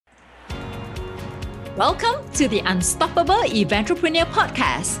Welcome to the Unstoppable Eventrepreneur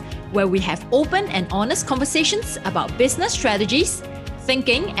Podcast, where we have open and honest conversations about business strategies,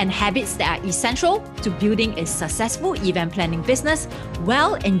 thinking, and habits that are essential to building a successful event planning business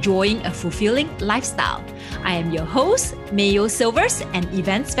while enjoying a fulfilling lifestyle. I am your host, Mayo Silvers, an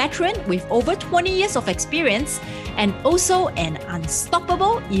events veteran with over 20 years of experience and also an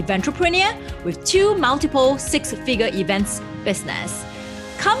unstoppable eventrepreneur with two multiple six-figure events business.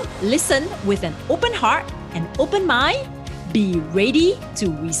 Come listen with an open heart and open mind. Be ready to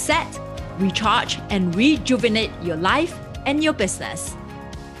reset, recharge, and rejuvenate your life and your business.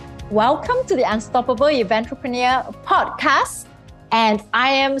 Welcome to the Unstoppable Eventrepreneur Podcast. And I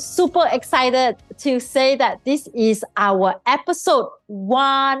am super excited to say that this is our episode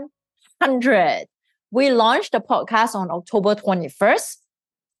 100. We launched the podcast on October 21st,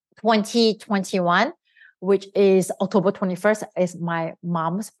 2021. Which is October 21st is my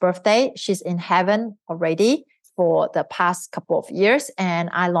mom's birthday. She's in heaven already for the past couple of years. And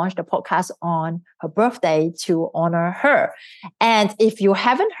I launched the podcast on her birthday to honor her. And if you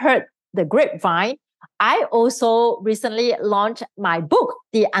haven't heard the grapevine, I also recently launched my book,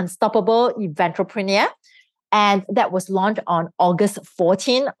 The Unstoppable Eventrepreneur. And that was launched on August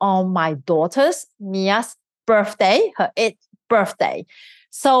 14 on my daughter's, Mia's birthday, her 8th birthday.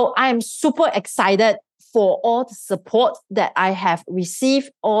 So I'm super excited for all the support that I have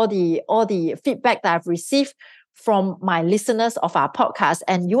received, all the feedback that I've received from my listeners of our podcast.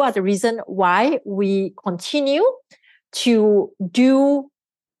 And you are the reason why we continue to do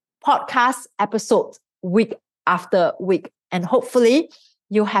podcast episodes week after week. And hopefully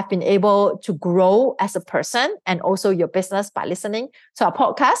you have been able to grow as a person and also your business by listening to our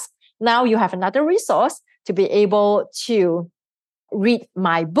podcast. Now you have another resource to be able to read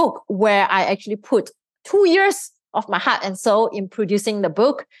my book, where I actually put 2 years of my heart and soul in producing the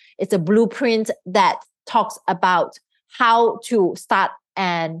book. It's a blueprint that talks about how to start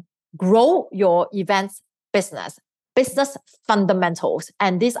and grow your events business fundamentals.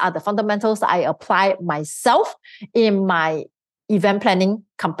 And these are the fundamentals that I apply myself in my event planning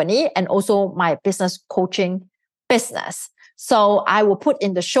company and also my business coaching business. So I will put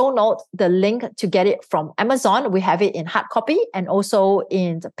in the show notes the link to get it from Amazon. We have it in hard copy and also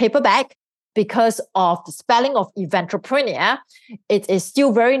in the paperback. Because of the spelling of eventrepreneur, it is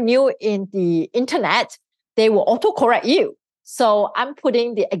still very new in the internet. They will autocorrect you. So I'm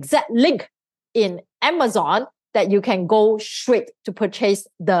putting the exact link in Amazon that you can go straight to purchase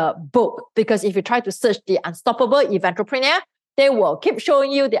the book. Because if you try to search the Unstoppable Eventrepreneur, they will keep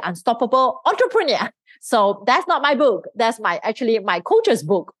showing you the Unstoppable Entrepreneur. So that's not my book. That's my coach's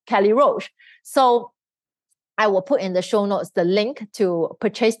book, Kelly Roche. So I will put in the show notes the link to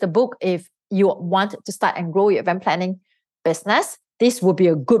purchase the book if you want to start and grow your event planning business. This will be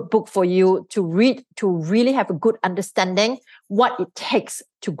a good book for you to read, to really have a good understanding what it takes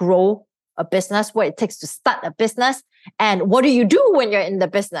to grow a business, what it takes to start a business, and what do you do when you're in the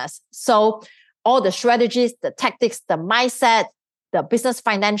business. So all the strategies, the tactics, the mindset, the business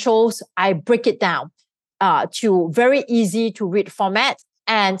financials, I break it down to very easy to read format.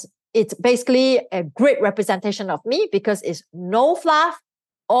 And it's basically a great representation of me because it's no fluff,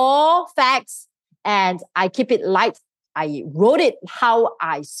 all facts, and I keep it light. I wrote it how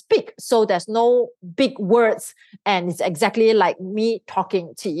I speak. So there's no big words and it's exactly like me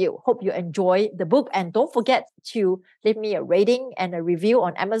talking to you. Hope you enjoy the book. And don't forget to leave me a rating and a review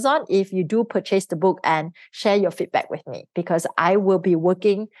on Amazon if you do purchase the book and share your feedback with me, because I will be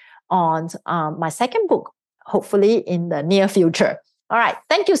working on my second book, hopefully in the near future. All right.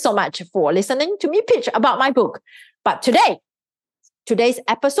 Thank you so much for listening to me pitch about my book. But today's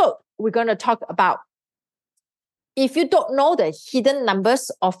episode, we're going to talk about, if you don't know the hidden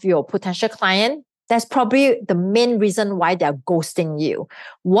numbers of your potential client, that's probably the main reason why they're ghosting you.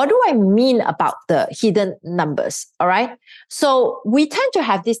 What do I mean about the hidden numbers? All right. So we tend to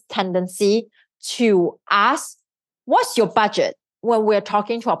have this tendency to ask, what's your budget when we're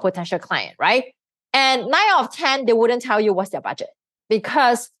talking to our potential client, right? And 9 out of 10, they wouldn't tell you what's their budget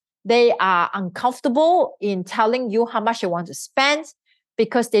because they are uncomfortable in telling you how much they want to spend,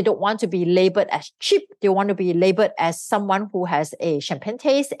 because they don't want to be labeled as cheap. They want to be labeled as someone who has a champagne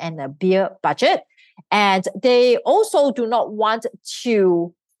taste and a beer budget. And they also do not want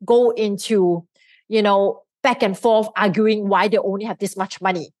to go into, back and forth arguing why they only have this much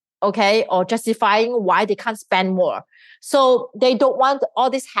money, okay? Or justifying why they can't spend more. So they don't want all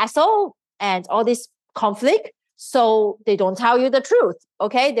this hassle and all this conflict. So they don't tell you the truth,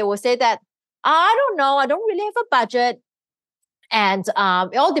 okay? They will say that, I don't know, I don't really have a budget. And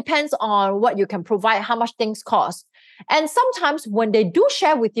it all depends on what you can provide, how much things cost. And sometimes when they do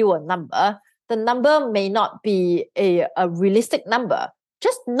share with you a number, the number may not be a realistic number.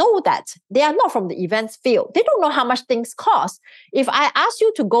 Just know that they are not from the events field. They don't know how much things cost. If I ask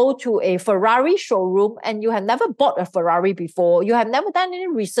you to go to a Ferrari showroom and you have never bought a Ferrari before, you have never done any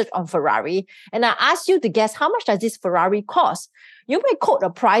research on Ferrari, and I ask you to guess how much does this Ferrari cost, you may quote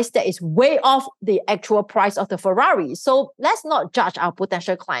a price that is way off the actual price of the Ferrari. So let's not judge our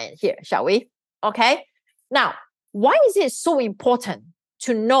potential client here, shall we? Okay. Now, why is it so important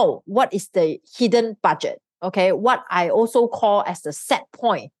to know what is the hidden budget? Okay, what I also call as the set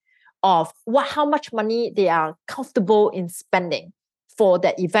point of how much money they are comfortable in spending for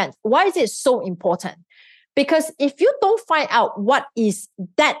that event. Why is it so important? Because if you don't find out what is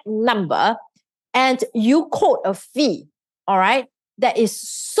that number and you quote a fee, all right, that is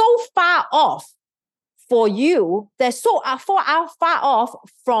so far off for you, they're so far off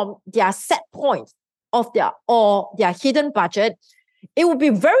from their set point of their hidden budget, it would be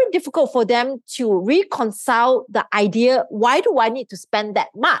very difficult for them to reconcile the idea, why do I need to spend that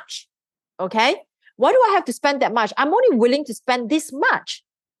much? Okay? Why do I have to spend that much? I'm only willing to spend this much.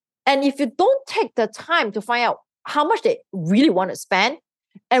 And if you don't take the time to find out how much they really want to spend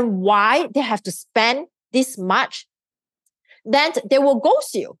and why they have to spend this much, then they will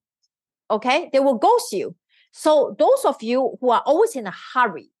ghost you. Okay? They will ghost you. So those of you who are always in a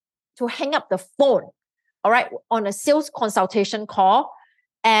hurry to hang up the phone, all right, on a sales consultation call,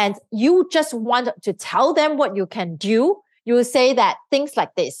 and you just want to tell them what you can do, you will say that things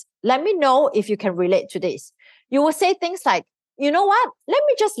like this. Let me know if you can relate to this. You will say things like, you know what? Let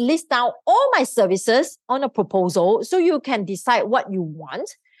me just list down all my services on a proposal so you can decide what you want,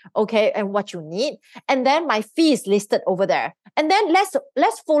 okay, and what you need. And then my fee is listed over there. And then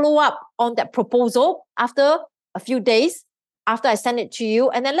let's follow up on that proposal after a few days, after I send it to you.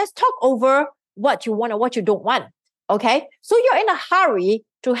 And then let's talk over what you want and what you don't want. Okay. So you're in a hurry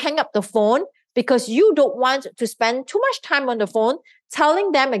to hang up the phone because you don't want to spend too much time on the phone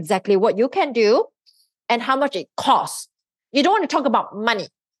telling them exactly what you can do and how much it costs. You don't want to talk about money.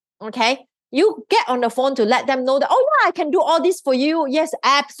 Okay. You get on the phone to let them know that, oh yeah, I can do all this for you. Yes,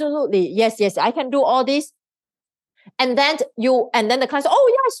 absolutely. Yes, I can do all this. And then the client says,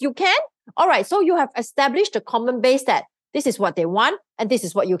 oh yes, you can. All right. So you have established a common base that this is what they want and this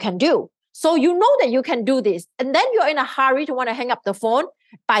is what you can do. So you know that you can do this. And then you're in a hurry to want to hang up the phone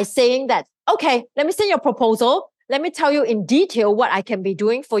by saying that, okay, let me send your proposal. Let me tell you in detail what I can be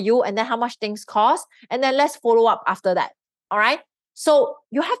doing for you and then how much things cost. And then let's follow up after that. All right. So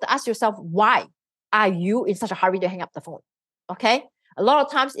you have to ask yourself, why are you in such a hurry to hang up the phone? Okay. A lot of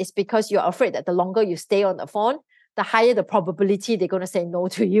times it's because you're afraid that the longer you stay on the phone, the higher the probability they're going to say no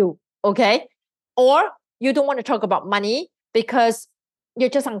to you. Okay. Or you don't want to talk about money because you're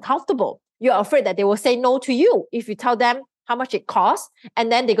just uncomfortable. You're afraid that they will say no to you if you tell them how much it costs,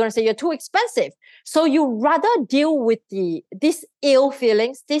 and then they're going to say you're too expensive. So you rather deal with these ill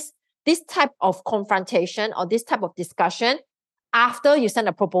feelings, this type of confrontation or this type of discussion after you send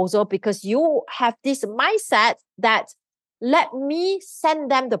a proposal, because you have this mindset that let me send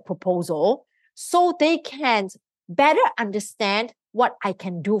them the proposal so they can better understand what I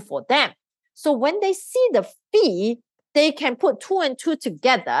can do for them. So when they see the fee, they can put two and two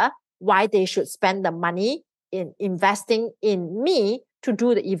together why they should spend the money in investing in me to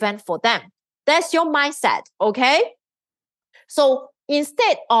do the event for them. That's your mindset, okay? So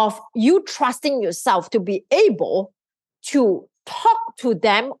instead of you trusting yourself to be able to talk to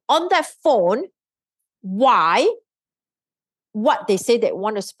them on that phone, why, what they say they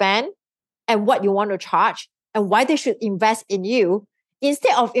want to spend and what you want to charge and why they should invest in you,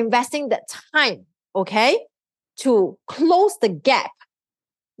 instead of investing that time, okay, to close the gap,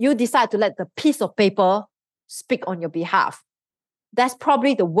 you decide to let the piece of paper speak on your behalf. That's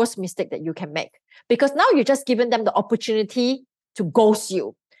probably the worst mistake that you can make, because now you're just giving them the opportunity to ghost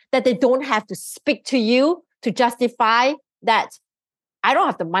you, that they don't have to speak to you to justify that I don't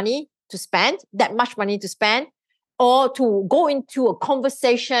have the money to spend, that much money to spend, or to go into a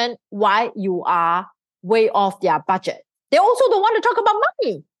conversation why you are way off their budget. They also don't want to talk about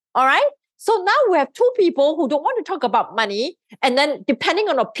money, all right? So now we have two people who don't want to talk about money, and then depending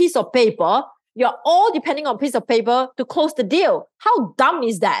on a piece of paper, you're all depending on a piece of paper to close the deal. How dumb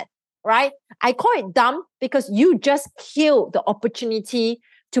is that, right? I call it dumb because you just killed the opportunity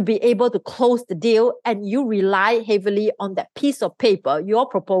to be able to close the deal, and you rely heavily on that piece of paper, your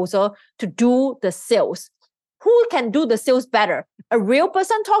proposal, to do the sales. Who can do the sales better? A real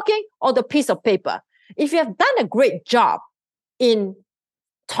person talking or the piece of paper? If you have done a great job in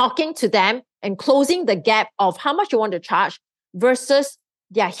talking to them and closing the gap of how much you want to charge versus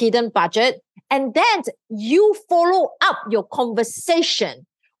their hidden budget, and then you follow up your conversation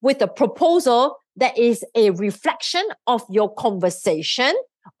with a proposal that is a reflection of your conversation,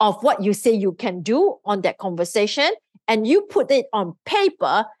 of what you say you can do on that conversation, and you put it on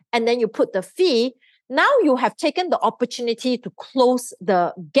paper, and then you put the fee, now you have taken the opportunity to close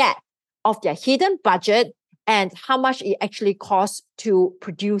the gap of their hidden budget and how much it actually costs to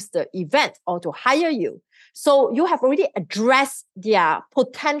produce the event or to hire you. So you have already addressed their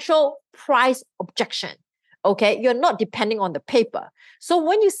potential price objection. Okay, you're not depending on the paper. So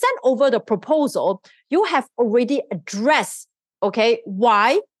when you send over the proposal, you have already addressed, okay,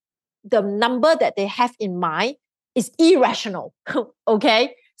 why the number that they have in mind is irrational.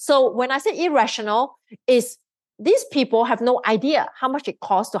 Okay, so when I say irrational, is these people have no idea how much it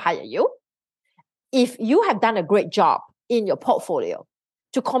costs to hire you. If you have done a great job in your portfolio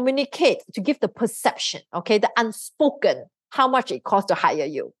to communicate, to give the perception, okay, the unspoken, how much it costs to hire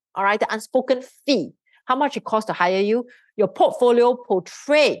you, all right, the unspoken fee, how much it costs to hire you, your portfolio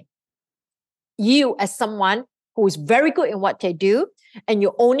portray you as someone who is very good in what they do, and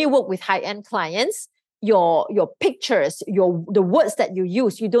you only work with high-end clients. Your pictures, the words that you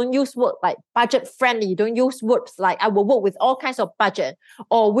use, you don't use words like budget friendly. You don't use words like I will work with all kinds of budget,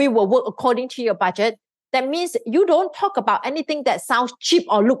 or we will work according to your budget. That means you don't talk about anything that sounds cheap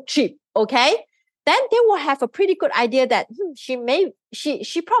or look cheap. Okay, then they will have a pretty good idea that she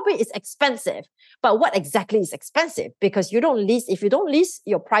probably is expensive. But what exactly is expensive? Because you don't list, if you don't list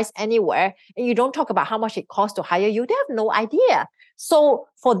your price anywhere and you don't talk about how much it costs to hire you, they have no idea. So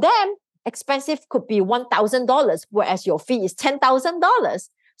for them, expensive could be $1,000, whereas your fee is $10,000.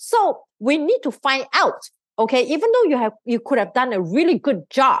 So we need to find out, okay, even though you could have done a really good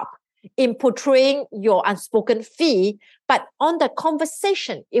job in portraying your unspoken fee, but on the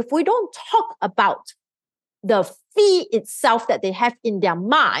conversation, if we don't talk about the fee itself that they have in their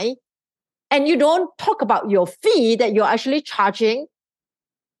mind, and you don't talk about your fee that you're actually charging,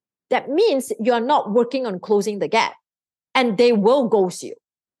 that means you're not working on closing the gap. And they will ghost you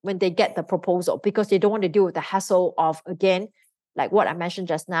when they get the proposal because they don't want to deal with the hassle of, again, like what I mentioned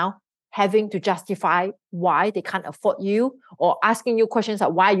just now, having to justify why they can't afford you or asking you questions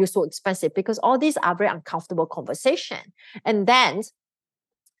like, why are you so expensive? Because all these are very uncomfortable conversation. And then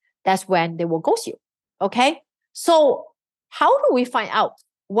that's when they will ghost you. Okay. So how do we find out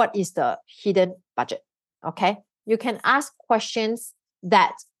what is the hidden budget? Okay. You can ask questions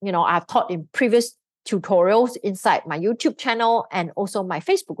that, I've taught in previous tutorials inside my YouTube channel and also my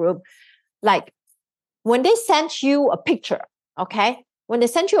Facebook group. Like when they send you a picture, okay? When they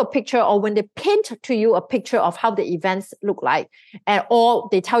send you a picture or when they paint to you a picture of how the events look like, or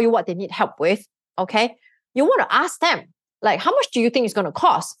they tell you what they need help with, okay? You want to ask them, like, how much do you think it's going to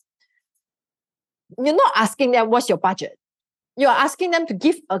cost? You're not asking them what's your budget. You're asking them to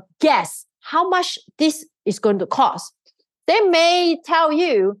give a guess how much this is going to cost. They may tell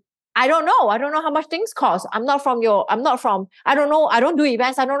you, I don't know how much things cost. I don't know. I don't do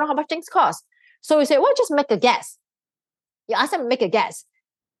events. I don't know how much things cost. So you say, well, just make a guess. You ask them to make a guess.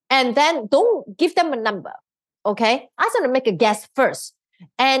 And then don't give them a number. Okay? Ask them to make a guess first.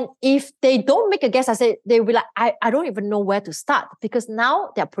 And if they don't make a guess, they'll be like, I don't even know where to start because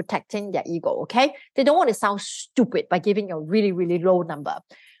now they're protecting their ego. Okay? They don't want to sound stupid by giving a really, really low number.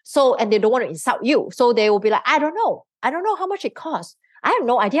 So, and they don't want to insult you. So they will be like, I don't know how much it costs. I have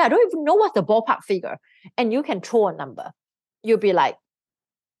no idea. I don't even know what's the ballpark figure. And you can throw a number. You'll be like,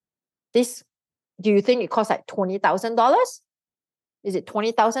 do you think it costs like $20,000? Is it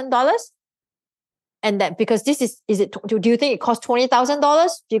 $20,000? And then, because do you think it costs $20,000?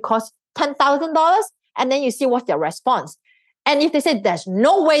 Do it cost $10,000? And then you see what's their response. And if they say, there's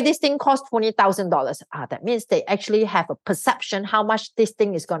no way this thing costs $20,000, that means they actually have a perception how much this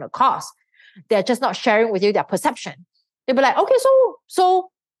thing is going to cost. They're just not sharing with you their perception. They'll be like, okay,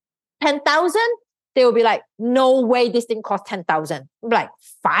 so 10,000? They will be like, no way this thing costs 10,000. Like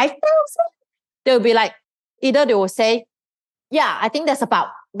 5,000? They'll be like, either they will say, yeah, I think that's about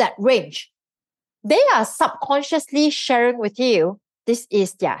that range. They are subconsciously sharing with you, this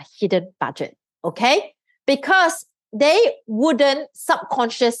is their hidden budget, okay? Because they wouldn't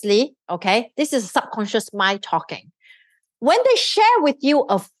subconsciously, okay? This is subconscious mind talking. When they share with you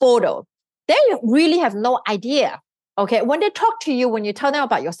a photo, they really have no idea. Okay, when they talk to you, when you tell them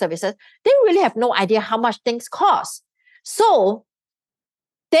about your services, they really have no idea how much things cost. So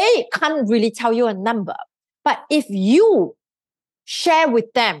they can't really tell you a number. But if you share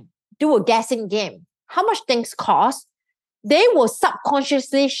with them, do a guessing game, how much things cost, they will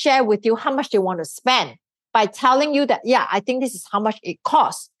subconsciously share with you how much they want to spend by telling you that, yeah, I think this is how much it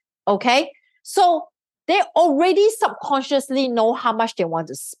costs. Okay, so they already subconsciously know how much they want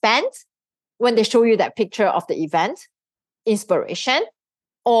to spend when they show you that picture of the event, inspiration.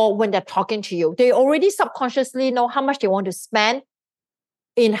 or when they're talking to you. They already subconsciously know how much they want to spend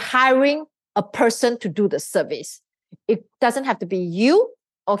in hiring a person to do the service. It doesn't have to be you,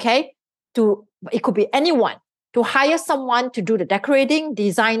 okay? It could be anyone to hire someone to do the decorating,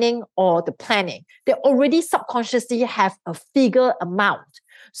 designing, or the planning. They already subconsciously have a figure amount.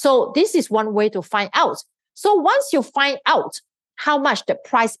 So this is one way to find out. So once you find out how much the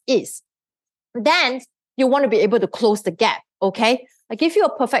price is, then you want to be able to close the gap, okay? I give you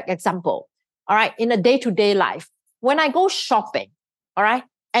a perfect example, all right? In a day-to-day life, when I go shopping, all right?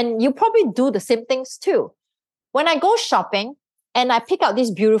 And you probably do the same things too. When I go shopping and I pick out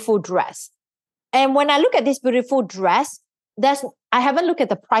this beautiful dress, and when I look at this beautiful dress, I haven't looked at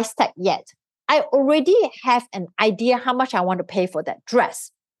the price tag yet. I already have an idea how much I want to pay for that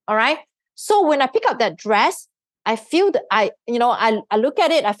dress, all right? So when I pick out that dress, I feel that I look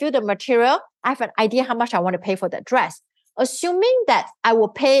at it, I feel the material, I have an idea how much I want to pay for that dress. Assuming that I will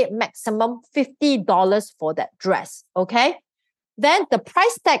pay maximum $50 for that dress, okay? Then the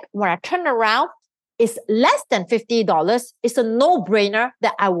price tag, when I turn around, is less than $50. It's a no-brainer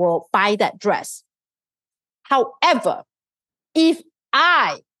that I will buy that dress. However, if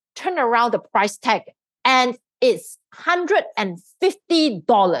I turn around the price tag and it's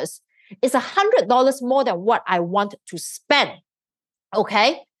 $150, it's $100 more than what I want to spend,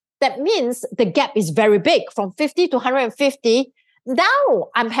 okay? That means the gap is very big, from 50 to 150. Now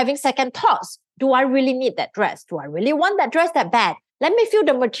I'm having second thoughts. Do I really need that dress? Do I really want that dress that bad? Let me feel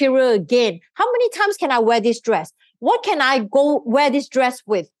the material again. How many times can I wear this dress? What can I go wear this dress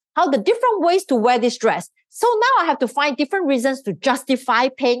with? How the different ways to wear this dress? So now I have to find different reasons to justify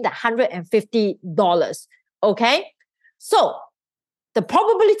paying the $150, okay? So the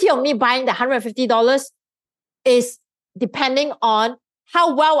probability of me buying the $150 is depending on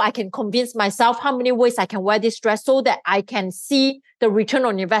how well I can convince myself how many ways I can wear this dress so that I can see the return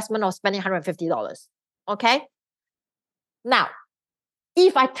on investment of spending $150, okay? Now,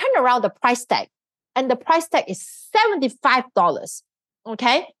 if I turn around the price tag and the price tag is $75,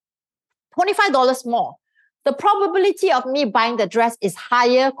 okay? $25 more. The probability of me buying the dress is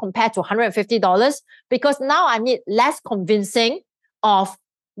higher compared to $150 because now I need less convincing of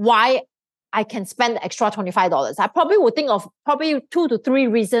why I can spend the extra $25. I probably would think of 2 to 3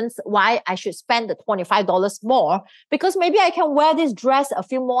 reasons why I should spend the $25 more, because maybe I can wear this dress a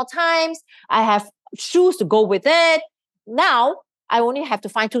few more times. I have shoes to go with it. Now, I only have to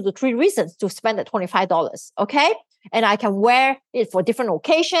find 2 to 3 reasons to spend the $25, okay? And I can wear it for different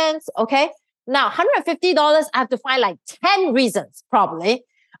occasions, okay? Now, $150, I have to find like 10 reasons, probably.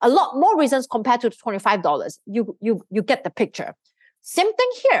 A lot more reasons compared to $25. You get the picture. Same thing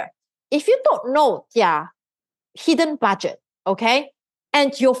here. If you don't know their hidden budget, okay,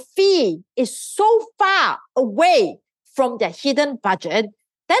 and your fee is so far away from their hidden budget,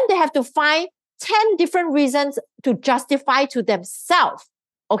 then they have to find 10 different reasons to justify to themselves,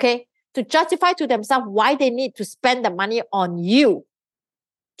 okay, to justify to themselves why they need to spend the money on you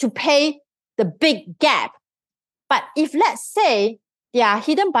to pay the big gap. But if, let's say, their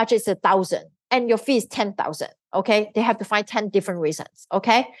hidden budget is 1,000 and your fee is 10,000, okay, they have to find 10 different reasons,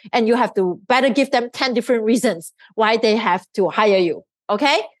 okay? And you have to better give them 10 different reasons why they have to hire you,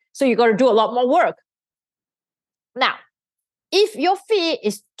 okay? So you got to do a lot more work. Now, if your fee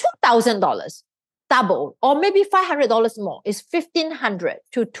is $2,000, double, or maybe $500 more, is $1,500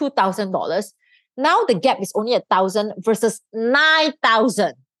 to $2,000. Now the gap is only 1,000 versus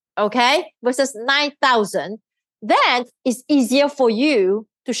 9,000, okay? Versus 9,000. Then it's easier for you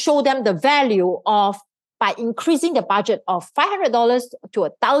to show them the value of, by increasing the budget of $500 to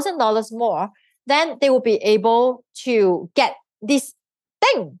 $1,000 more, then they will be able to get this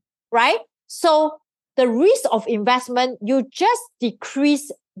thing, right? So the risk of investment, you just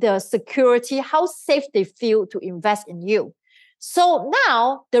decrease the security, how safe they feel to invest in you. So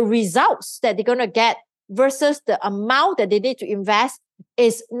now the results that they're going to get versus the amount that they need to invest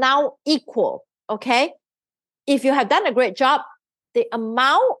is now equal, okay? If you have done a great job, the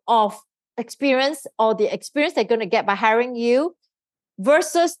amount of experience or the experience they're going to get by hiring you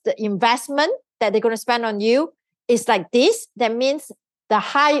versus the investment that they're going to spend on you is like this. That means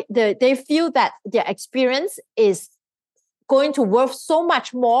they feel that their experience is going to worth so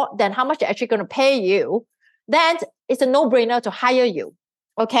much more than how much they're actually going to pay you, then it's a no-brainer to hire you,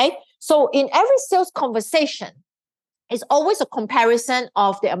 okay? So in every sales conversation, it's always a comparison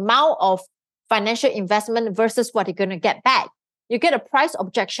of the amount of financial investment versus what you're going to get back. You get a price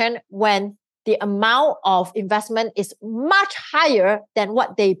objection when the amount of investment is much higher than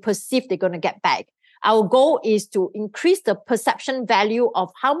what they perceive they're going to get back. Our goal is to increase the perception value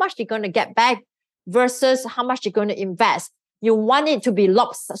of how much they're going to get back versus how much they're going to invest. You want it to be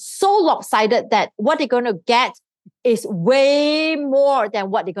so lopsided that what they're going to get is way more than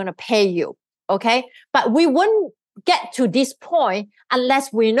what they're going to pay you. Okay. But we wouldn't get to this point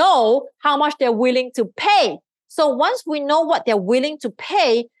unless we know how much they're willing to pay. So once we know what they're willing to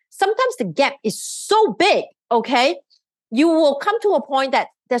pay, sometimes the gap is so big. Okay. You will come to a point that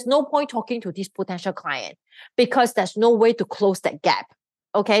there's no point talking to this potential client because there's no way to close that gap.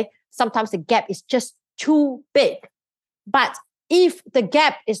 Okay. Sometimes the gap is just too big. But if the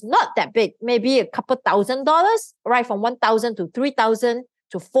gap is not that big, maybe a couple $1,000, right? From 1,000 to 3,000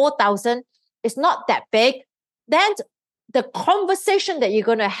 to 4,000, it's not that big. Then the conversation that you're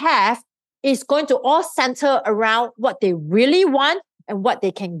going to have is going to all center around what they really want and what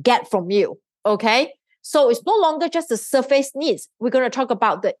they can get from you. Okay. So it's no longer just the surface needs. We're going to talk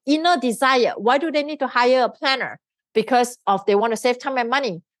about the inner desire. Why do they need to hire a planner? Because of they want to save time and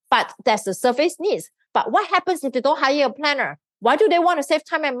money. But that's the surface needs. But what happens if they don't hire a planner? Why do they want to save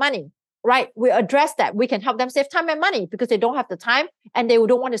time and money? Right? We address that. We can help them save time and money because they don't have the time and they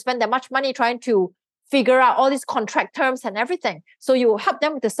don't want to spend that much money trying to figure out all these contract terms and everything. So you will help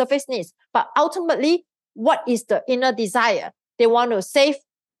them with the surface needs. But ultimately, what is the inner desire? They want to save.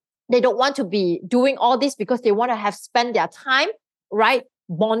 They don't want to be doing all this because they want to have spent their time, right,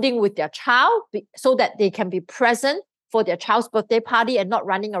 bonding with their child so that they can be present for their child's birthday party and not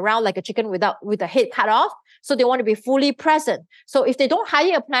running around like a chicken with a head cut off. So they want to be fully present. So if they don't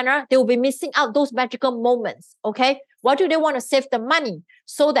hire a planner, they will be missing out those magical moments. Okay. Why do they want to save the money?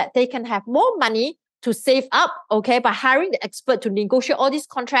 So that they can have more money to save up, okay, by hiring the expert to negotiate all these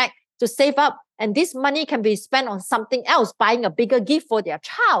contracts to save up. And this money can be spent on something else, buying a bigger gift for their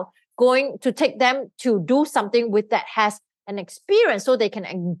child, going to take them to do something with that has an experience so they can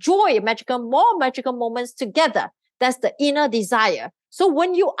enjoy more magical moments together. That's the inner desire. So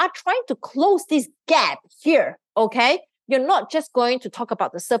when you are trying to close this gap here, okay, you're not just going to talk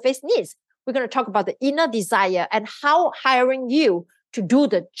about the surface needs. We're going to talk about the inner desire and how hiring you to do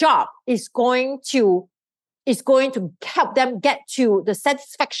the job is going to help them get to the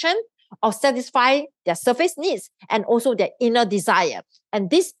satisfaction of satisfying their surface needs and also their inner desire. And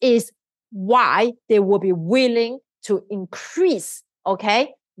this is why they will be willing to increase,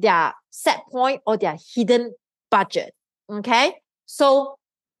 okay, their set point or their hidden budget. Okay. So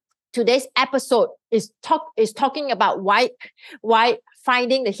today's episode is talking about why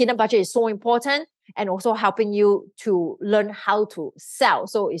finding the hidden budget is so important and also helping you to learn how to sell.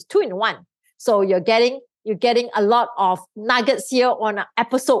 So it's 2-in-1. So you're getting a lot of nuggets here on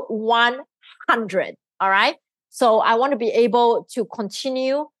episode 100. All right. So I want to be able to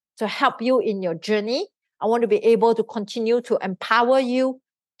continue to help you in your journey. I want to be able to continue to empower you,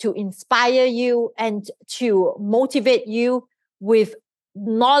 to inspire you, and to motivate you with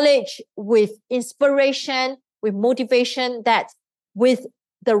knowledge, with inspiration, with motivation, that with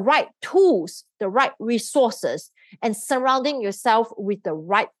the right tools, the right resources, and surrounding yourself with the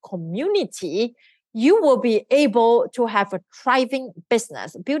right community, you will be able to have a thriving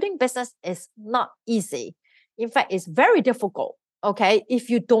business. Building business is not easy. In fact, it's very difficult, okay? If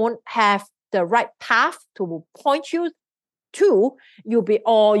you don't have the right path to point you to,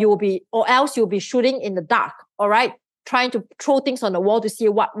 or else you'll be shooting in the dark, all right? Trying to throw things on the wall to see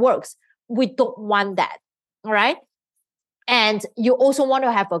what works. We don't want that, all right? And you also want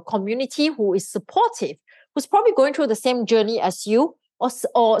to have a community who is supportive, who's probably going through the same journey as you,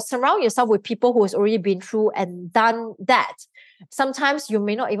 or surround yourself with people who has already been through and done that. Sometimes you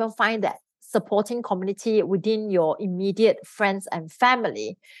may not even find that supporting community within your immediate friends and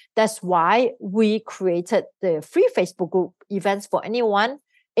family. That's why we created the free Facebook group, Events for Anyone,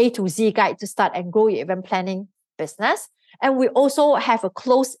 A to Z guide to start and grow your event planning business. And we also have a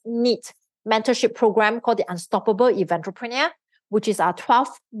close-knit mentorship program called the Unstoppable Eventrepreneur, which is our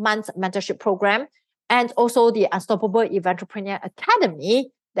 12-month mentorship program. And also the Unstoppable Eventrepreneur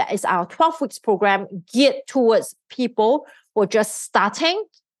Academy, that is our 12 weeks program geared towards people who are just starting,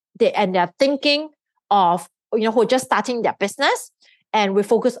 they're thinking of, who are just starting their business. And we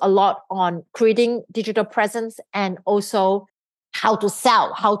focus a lot on creating digital presence and also how to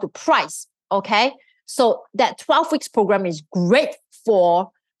sell, how to price. Okay. So that 12 weeks program is great for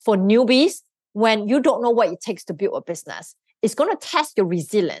newbies when you don't know what it takes to build a business. It's going to test your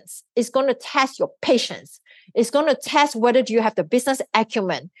resilience. It's going to test your patience. It's going to test whether you have the business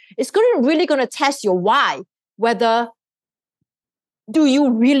acumen. It's really going to test your why, whether do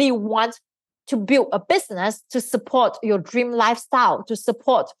you really want to build a business to support your dream lifestyle, to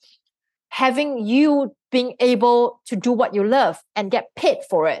support having you being able to do what you love and get paid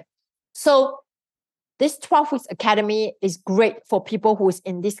for it. So this 12 weeks academy is great for people who is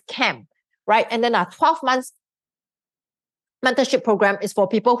in this camp, right? And then our 12 months mentorship program is for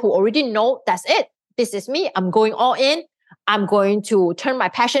people who already know that's it. This is me. I'm going all in. I'm going to turn my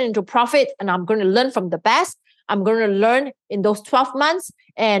passion into profit, and I'm going to learn from the best. I'm going to learn in those 12 months,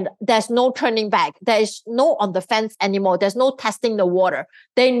 and there's no turning back. There is no on the fence anymore. There's no testing the water.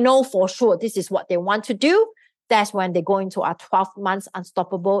 They know for sure this is what they want to do. That's when they go into our 12 months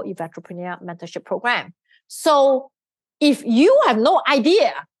Unstoppable Eventrepreneur Mentorship Program. So if you have no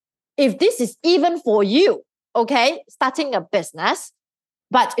idea if this is even for you, okay, starting a business,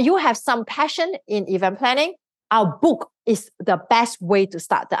 but you have some passion in event planning, our book is the best way to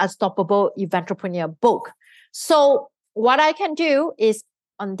start, the Unstoppable Eventrepreneur book. So what I can do is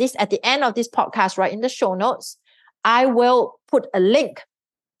at the end of this podcast, right in the show notes, I will put a link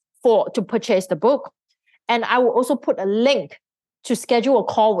to purchase the book. And I will also put a link to schedule a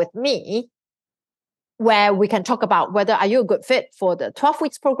call with me where we can talk about whether are you a good fit for the 12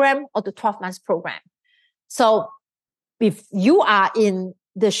 weeks program or the 12 months program. So if you are in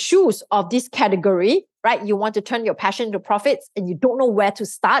the shoes of this category, right, you want to turn your passion into profits and you don't know where to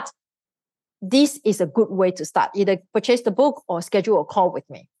start, this is a good way to start. Either purchase the book or schedule a call with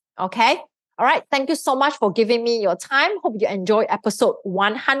me. Okay? All right. Thank you so much for giving me your time. Hope you enjoy episode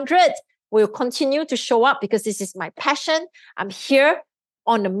 100. We'll continue to show up because this is my passion. I'm here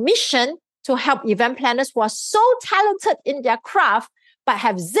on a mission to help event planners who are so talented in their craft, but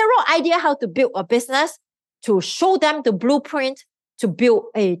have zero idea how to build a business, to show them the blueprint to build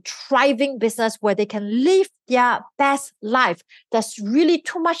a thriving business where they can live their best life. There's really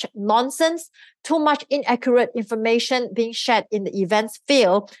too much nonsense, too much inaccurate information being shared in the events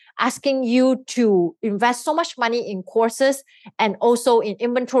field, asking you to invest so much money in courses and also in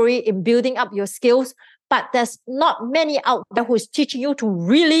inventory, in building up your skills. But there's not many out there who is teaching you to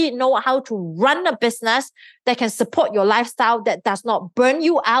really know how to run a business that can support your lifestyle, that does not burn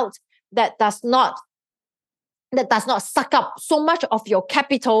you out, that does not suck up so much of your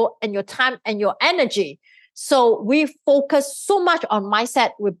capital and your time and your energy. So we focus so much on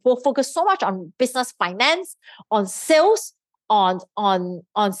mindset. We focus so much on business finance, on sales, on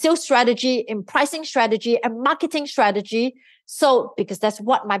sales strategy, in pricing strategy and marketing strategy. So because that's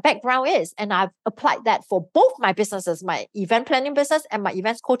what my background is. And I've applied that for both my businesses, my event planning business and my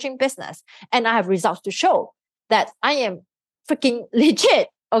events coaching business. And I have results to show that I am freaking legit.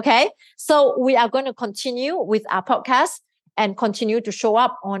 Okay, so we are going to continue with our podcast and continue to show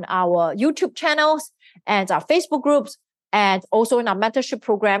up on our YouTube channels and our Facebook groups, and also in our mentorship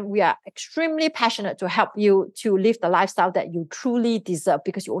program. We are extremely passionate to help you to live the lifestyle that you truly deserve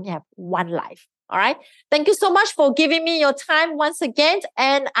because you only have one life. All right. Thank you so much for giving me your time once again,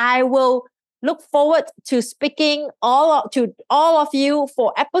 and I will look forward to speaking to all of you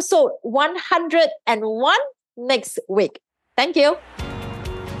for episode 101 next week. Thank you.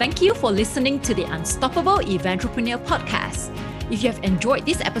 Thank you for listening to the Unstoppable Eventrepreneur podcast. If you have enjoyed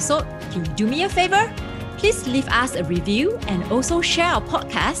this episode, can you do me a favor? Please leave us a review and also share our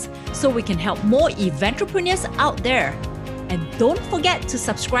podcast so we can help more eventrepreneurs out there. And don't forget to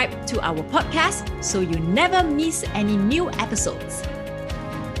subscribe to our podcast so you never miss any new episodes.